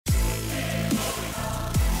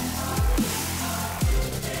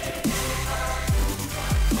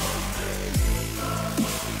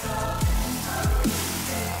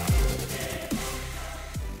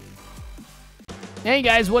Hey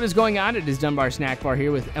guys, what is going on? It is Dunbar Snackbar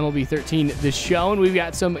here with MLB 13, the show, and we've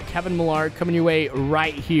got some Kevin Millar coming your way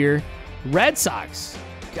right here. Red Sox,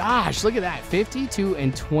 gosh, look at that,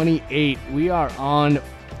 52-28. We are on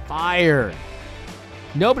fire.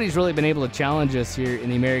 Nobody's really been able to challenge us here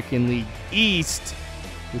in the American League East,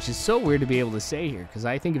 which is so weird to be able to say here, because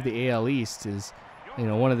I think of the AL East as, you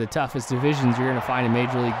know, one of the toughest divisions you're going to find in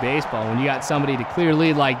Major League Baseball. When you got somebody to clear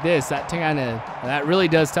lead like this, that really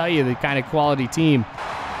does tell you the kind of quality team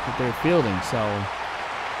that they're fielding. So,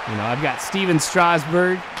 you know, I've got Steven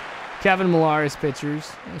Strasburg, Kevin Millar as pitchers.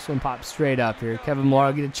 This one pops straight up here. Kevin Millar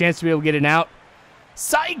will get a chance to be able to get it out.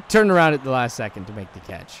 Psych! Turned around at the last second to make the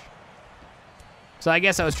catch. So I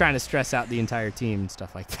guess I was trying to stress out the entire team and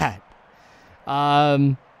stuff like that.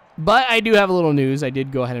 But I do have a little news. I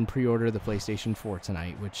did go ahead and pre-order the PlayStation 4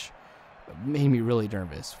 tonight, which made me really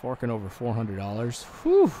nervous. Forking over $400.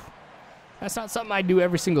 Whew. That's not something I do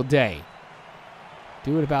every single day.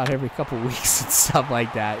 Do it about every couple weeks and stuff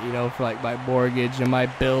like that, you know, for like my mortgage and my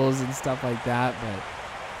bills and stuff like that.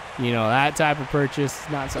 But, you know, that type of purchase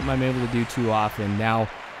is not something I'm able to do too often. Now,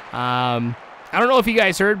 I don't know if you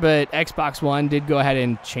guys heard, but Xbox One did go ahead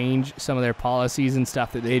and change some of their policies and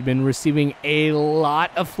stuff that they'd been receiving a lot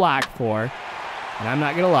of flack for. And I'm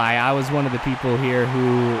not going to lie, I was one of the people here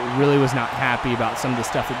who really was not happy about some of the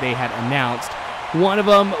stuff that they had announced. One of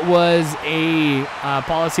them was a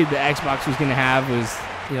policy that Xbox was going to have was,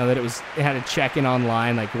 you know, that it had a check-in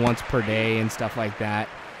online like once per day and stuff like that.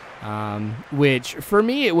 Which, for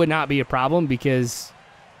me, it would not be a problem because,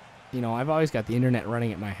 you know, I've always got the internet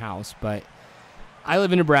running at my house, but I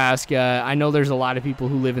live in Nebraska. I know there's a lot of people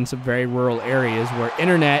who live in some very rural areas where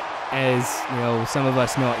internet, as you know, some of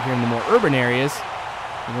us know it here in the more urban areas,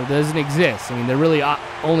 you know, doesn't exist. I mean, the really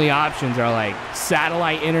only options are like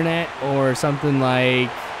satellite internet or something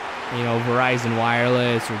like, you know, Verizon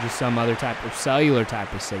Wireless or just some other type of cellular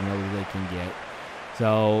type of signal that they can get.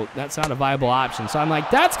 So that's not a viable option. So I'm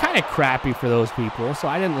like, that's kind of crappy for those people. So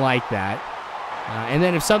I didn't like that. And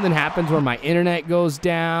then if something happens where my internet goes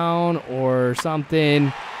down or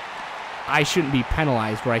something, I shouldn't be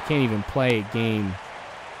penalized where I can't even play a game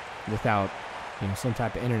without, you know, some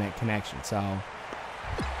type of internet connection. So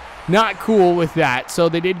not cool with that. So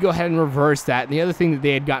they did go ahead and reverse that. And the other thing that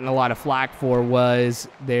they had gotten a lot of flack for was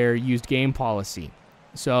their used game policy.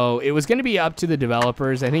 So it was going to be up to the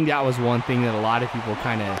developers. I think that was one thing that a lot of people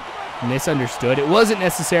kind of misunderstood. It wasn't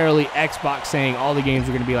necessarily Xbox saying all the games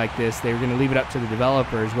were going to be like this. They were going to leave it up to the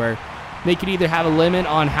developers where they could either have a limit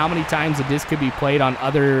on how many times a disc could be played on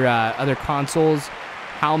other consoles,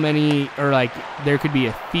 how many, or like there could be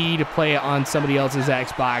a fee to play it on somebody else's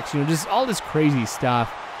Xbox, you know, just all this crazy stuff,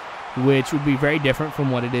 which would be very different from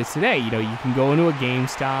what it is today. You know, you can go into a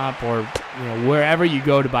GameStop or, you know, wherever you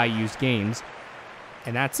go to buy used games,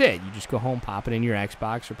 and that's it. You just go home, pop it in your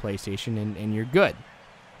Xbox or PlayStation, and you're good.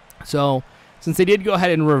 So, since they did go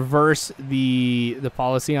ahead and reverse the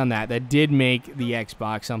policy on that, that did make the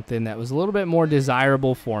Xbox something that was a little bit more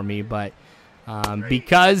desirable for me. But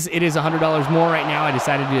because it is $100 more right now, I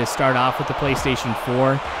decided to start off with the PlayStation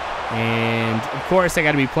 4. And, of course, I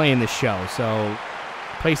got to be playing the show. So,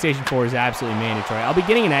 PlayStation 4 is absolutely mandatory. I'll be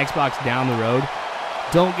getting an Xbox down the road.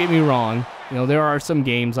 Don't get me wrong. You know, there are some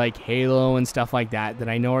games like Halo and stuff like that that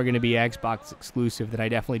I know are going to be Xbox exclusive that I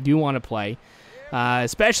definitely do want to play.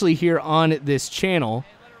 Especially here on this channel,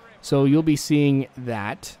 so you'll be seeing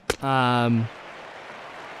that. Now,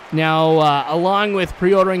 along with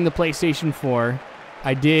pre-ordering the PlayStation 4,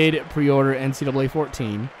 I did pre-order NCAA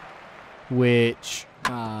 14, which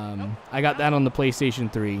I got that on the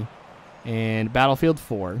PlayStation 3, and Battlefield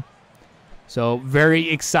 4. So very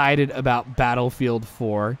excited about Battlefield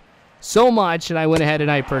 4. So much that I went ahead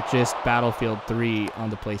and I purchased Battlefield 3 on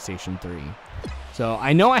the PlayStation 3. So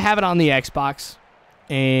I know I have it on the Xbox,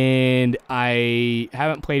 and I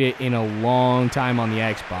haven't played it in a long time on the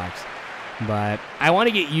Xbox, but I want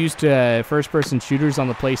to get used to first-person shooters on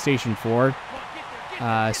the PlayStation 4.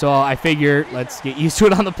 So I figure let's get used to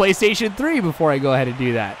it on the PlayStation 3 before I go ahead and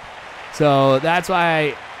do that. So that's why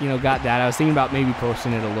I, you know, got that. I was thinking about maybe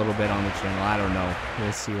posting it a little bit on the channel. I don't know.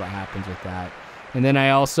 We'll see what happens with that. And then I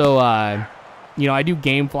also, you know, I do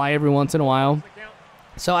GameFly every once in a while.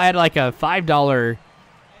 So I had like a $5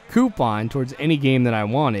 coupon towards any game that I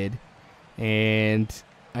wanted, and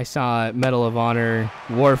I saw Medal of Honor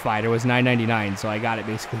Warfighter was $9.99, so I got it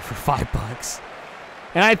basically for $5.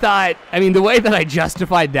 And I thought, I mean, the way that I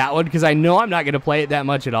justified that one, because I know I'm not going to play it that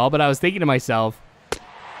much at all, but I was thinking to myself,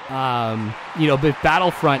 you know, if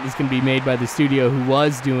Battlefront is going to be made by the studio who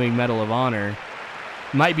was doing Medal of Honor,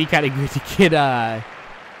 it might be kind of good to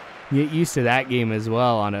get used to that game as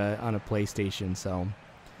well on a PlayStation. So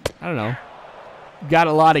I don't know. got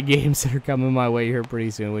a lot of games that are coming my way here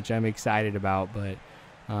pretty soon, which I'm excited about, but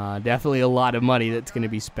definitely a lot of money that's going to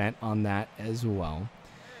be spent on that as well.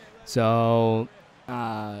 So,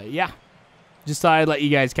 yeah, just thought I'd let you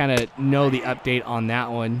guys kind of know the update on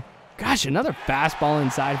that one. Gosh, another fastball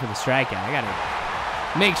inside for the strikeout. I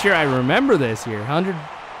got to make sure I remember this here.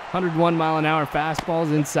 101 mile an hour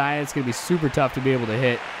fastballs inside. It's going to be super tough to be able to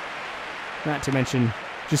hit. Not to mention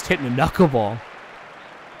just hitting a knuckleball.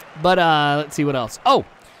 But let's see what else. Oh,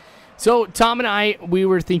 so Tom and I, we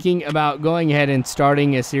were thinking about going ahead and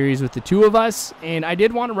starting a series with the two of us. And I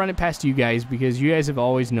did want to run it past you guys because you guys have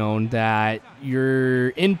always known that your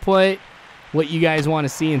input, what you guys want to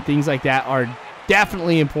see and things like that are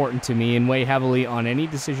definitely important to me and weigh heavily on any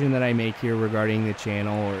decision that I make here regarding the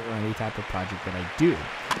channel or any type of project that I do.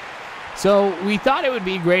 So we thought it would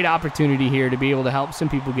be a great opportunity here to be able to help some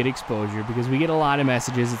people get exposure because we get a lot of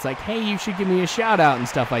messages. It's like, hey, you should give me a shout out and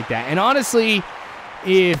stuff like that. And honestly,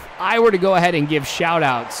 if I were to go ahead and give shout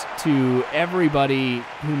outs to everybody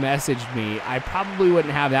who messaged me, I probably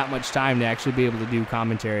wouldn't have that much time to actually be able to do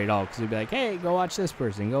commentary at all because it'd be like, hey, go watch this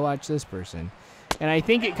person, go watch this person. And I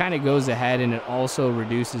think it kind of goes ahead and it also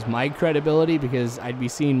reduces my credibility because I'd be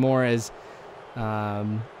seen more as,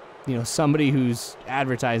 you know, somebody who's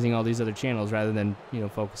advertising all these other channels rather than, you know,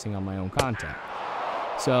 focusing on my own content.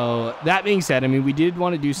 So that being said, I mean, we did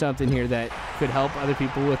want to do something here that could help other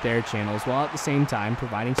people with their channels while at the same time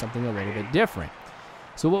providing something a little bit different.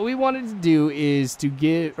 So what we wanted to do is to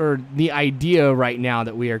give, or the idea right now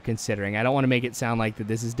that we are considering, I don't want to make it sound like that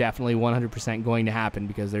this is definitely 100% going to happen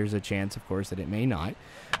because there's a chance, of course, that it may not.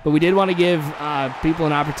 But we did want to give people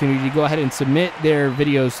an opportunity to go ahead and submit their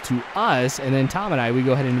videos to us, and then Tom and I, we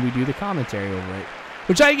go ahead and we do the commentary over it.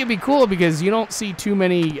 Which I think would be cool because you don't see too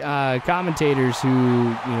many commentators who,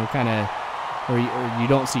 you know, kind of, or you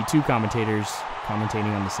don't see two commentators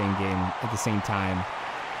commentating on the same game at the same time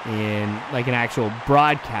in like an actual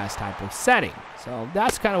broadcast type of setting. So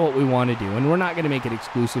that's kind of what we want to do. And we're not going to make it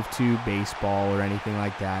exclusive to baseball or anything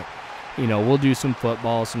like that. You know, we'll do some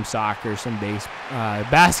football, some soccer, some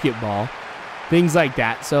basketball, things like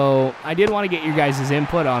that. So I did want to get your guys'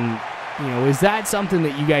 input on, you know, is that something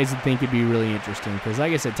that you guys would think would be really interesting? Because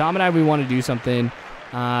like I said, Tom and I, we want to do something,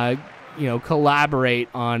 you know, collaborate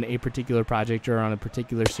on a particular project or on a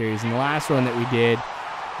particular series. And the last one that we did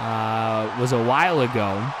was a while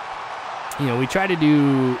ago. You know, we tried to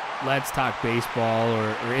do Let's Talk Baseball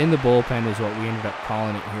or In the Bullpen is what we ended up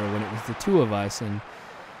calling it here when it was the two of us. And,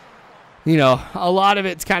 you know, a lot of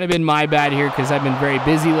it's kind of been my bad here because I've been very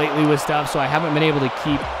busy lately with stuff, so I haven't been able to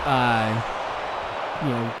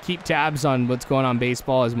keep tabs on what's going on in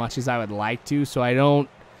baseball as much as I would like to. So I don't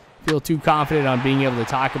feel too confident on being able to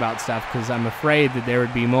talk about stuff because I'm afraid that there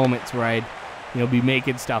would be moments where I'd, you know, be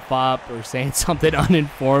making stuff up or saying something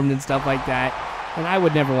uninformed and stuff like that. And I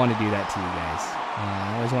would never want to do that to you guys.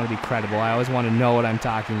 I always want to be credible. I always want to know what I'm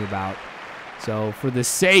talking about. So for the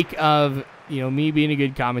sake of, you know, me being a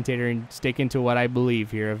good commentator and sticking to what I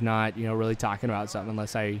believe here, of not, you know, really talking about something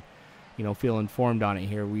unless I, you know, feel informed on it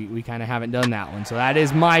here, we kind of haven't done that one. So that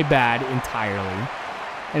is my bad entirely.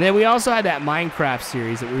 And then we also had that Minecraft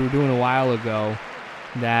series that we were doing a while ago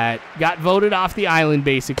that got voted off the island,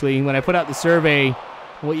 basically. When I put out the survey,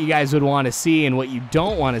 what you guys would want to see and what you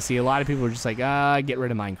don't want to see, a lot of people were just like, get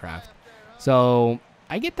rid of Minecraft. So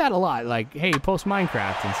I get that a lot, like, hey, post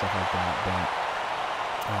Minecraft and stuff like that.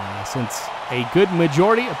 But since a good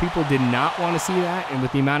majority of people did not want to see that, and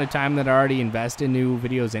with the amount of time that I already invest in new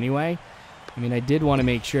videos anyway, I mean, I did want to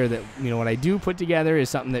make sure that, you know, what I do put together is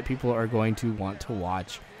something that people are going to want to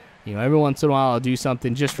watch. You know, every once in a while I'll do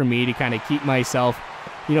something just for me to kind of keep myself,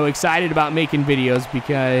 you know, excited about making videos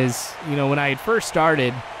because, you know, when I had first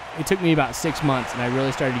started, it took me about 6 months and I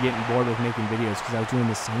really started getting bored with making videos because I was doing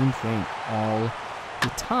the same thing all the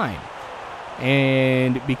time.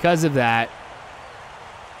 And because of that,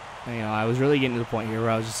 you know, I was really getting to the point here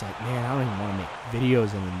where I was just like, man, I don't even want to make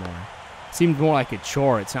videos anymore. It seemed more like a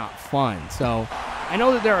chore. It's not fun. So I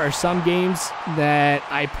know that there are some games that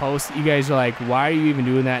I post that you guys are like, why are you even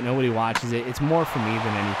doing that? Nobody watches it. It's more for me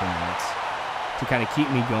than anything else to kind of keep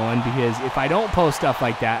me going, because if I don't post stuff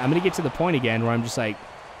like that, I'm going to get to the point again where I'm just like,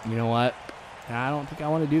 you know what? I don't think I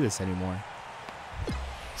want to do this anymore.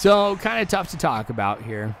 So kind of tough to talk about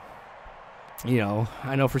here. You know,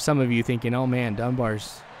 I know for some of you thinking, oh man,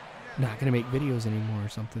 Dunbar's not going to make videos anymore or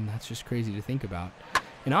something. That's just crazy to think about.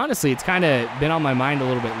 And honestly, it's kind of been on my mind a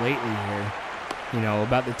little bit lately here, you know,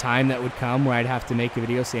 about the time that would come where I'd have to make a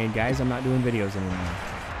video saying, guys, I'm not doing videos anymore.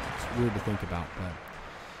 It's weird to think about, but...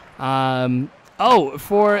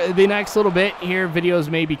 for the next little bit here, videos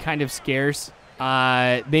may be kind of scarce.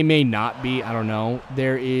 They may not be. I don't know.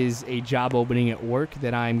 There is a job opening at work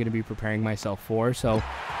that I'm going to be preparing myself for. So,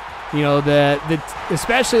 you know,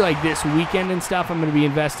 especially like this weekend and stuff, I'm going to be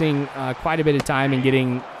investing quite a bit of time in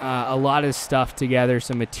getting a lot of stuff together,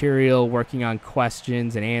 some material, working on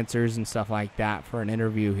questions and answers and stuff like that for an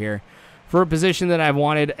interview here for a position that I've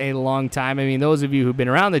wanted a long time. I mean, those of you who've been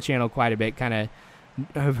around the channel quite a bit kind of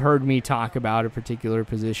have heard me talk about a particular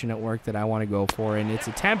position at work that I want to go for, and it's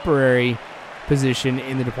a temporary position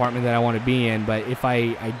in the department that I want to be in. But if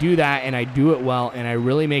I do that and I do it well and I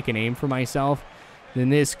really make a name for myself, then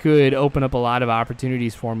this could open up a lot of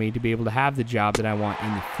opportunities for me to be able to have the job that I want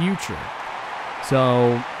in the future.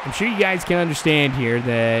 So I'm sure you guys can understand here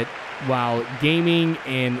that while gaming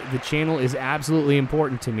and the channel is absolutely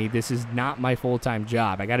important to me, this is not my full-time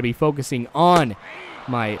job. I got to be focusing on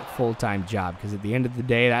my full-time job, because at the end of the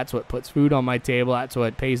day, that's what puts food on my table. That's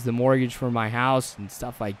what pays the mortgage for my house and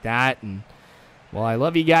stuff like that. And well, I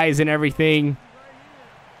love you guys and everything.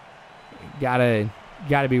 Gotta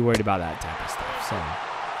be worried about that type of stuff. So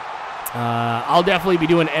I'll definitely be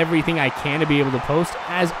doing everything I can to be able to post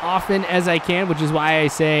as often as I can, which is why I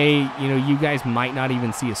say, you know, you guys might not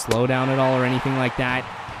even see a slowdown at all or anything like that.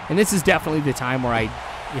 And this is definitely the time where I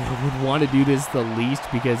would want to do this the least,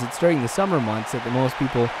 because it's during the summer months that the most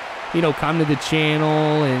people, you know, come to the channel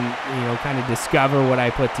and, you know, kind of discover what I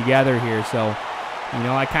put together here. So, you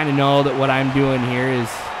know, I kind of know that what I'm doing here is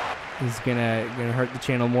gonna hurt the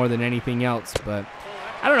channel more than anything else. But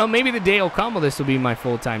I don't know, maybe the day will come where this will be my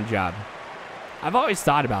full-time job. I've always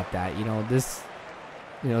thought about that, you know,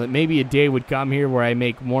 that maybe a day would come here where I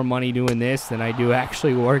make more money doing this than I do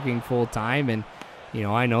actually working full-time. And, you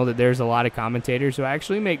know, I know that there's a lot of commentators who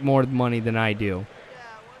actually make more money than I do.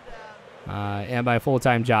 And by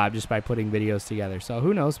full-time job, just by putting videos together. So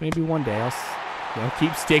who knows, maybe one day I'll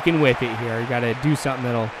keep sticking with it here. I got to do something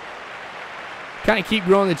that'll kind of keep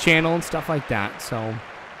growing the channel and stuff like that. So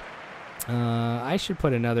I should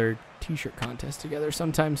put another t-shirt contest together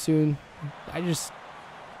sometime soon. I just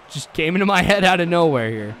came into my head out of nowhere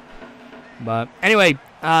here. But anyway,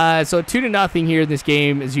 so 2-0 here in this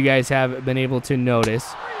game, as you guys have been able to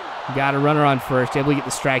notice. Got a runner on first, able to get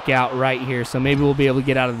the strikeout right here. So maybe we'll be able to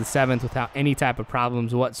get out of the 7th without any type of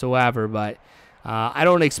problems whatsoever. But I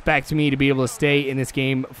don't expect me to be able to stay in this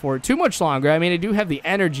game for too much longer. I mean, I do have the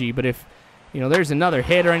energy, but if, you know, there's another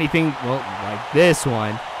hit or anything, well, like this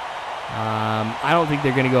one, I don't think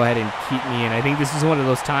they're going to go ahead and keep me in. I think this is one of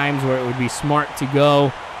those times where it would be smart to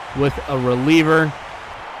go with a reliever.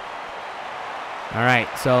 All right,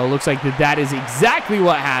 so it looks like that is exactly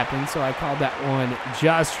what happened. So I called that one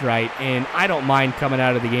just right, and I don't mind coming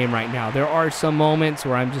out of the game right now. There are some moments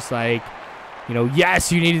where I'm just like, you know,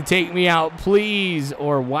 yes, you need to take me out, please,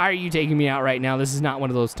 or why are you taking me out right now? This is not one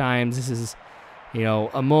of those times. This is, you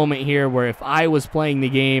know, a moment here where if I was playing the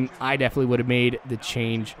game, I definitely would have made the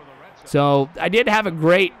change. So I did have a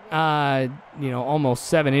great, you know, almost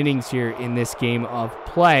 7 innings here in this game of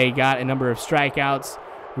play. Got a number of strikeouts.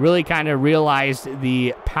 Really kind of realized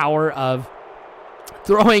the power of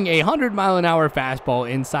throwing a 100-mile-an-hour fastball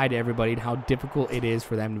inside to everybody and how difficult it is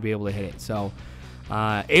for them to be able to hit it. So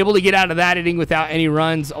able to get out of that inning without any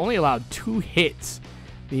runs. Only allowed 2 hits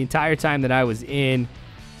the entire time that I was in.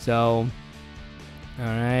 So, all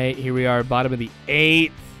right, here we are, bottom of the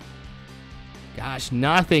 8th. Gosh,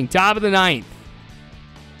 nothing. Top of the 9th.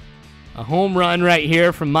 A home run right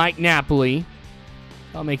here from Mike Napoli.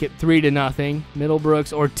 I'll make it 3-0.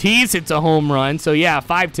 Middlebrooks Ortiz hits a home run. So, yeah,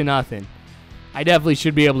 5-0. I definitely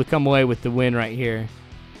should be able to come away with the win right here.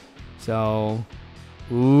 So,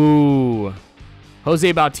 ooh.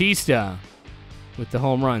 Jose Bautista with the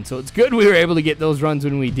home run. So, it's good we were able to get those runs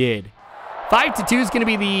when we did. 5-2 is going to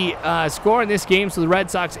be the score in this game. So, the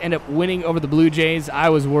Red Sox end up winning over the Blue Jays. I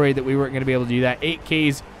was worried that we weren't going to be able to do that. 8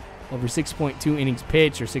 Ks over 6.2 innings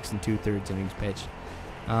pitched, or 6 2/3 innings pitched.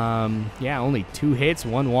 Yeah, only 2 hits,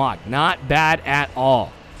 1 walk. Not bad at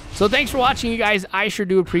all. So thanks for watching, you guys. I sure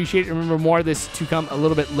do appreciate it. Remember, more of this to come a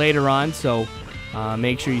little bit later on. So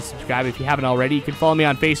make sure you subscribe if you haven't already. You can follow me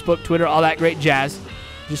on Facebook, Twitter, all that great jazz.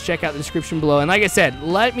 Just check out the description below. And like I said,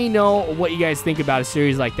 let me know what you guys think about a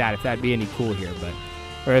series like that, if that'd be any cool here.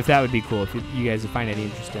 Or if that would be cool, if you guys would find any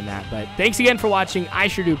interest in that. But thanks again for watching. I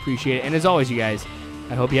sure do appreciate it. And as always, you guys,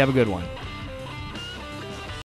 I hope you have a good one.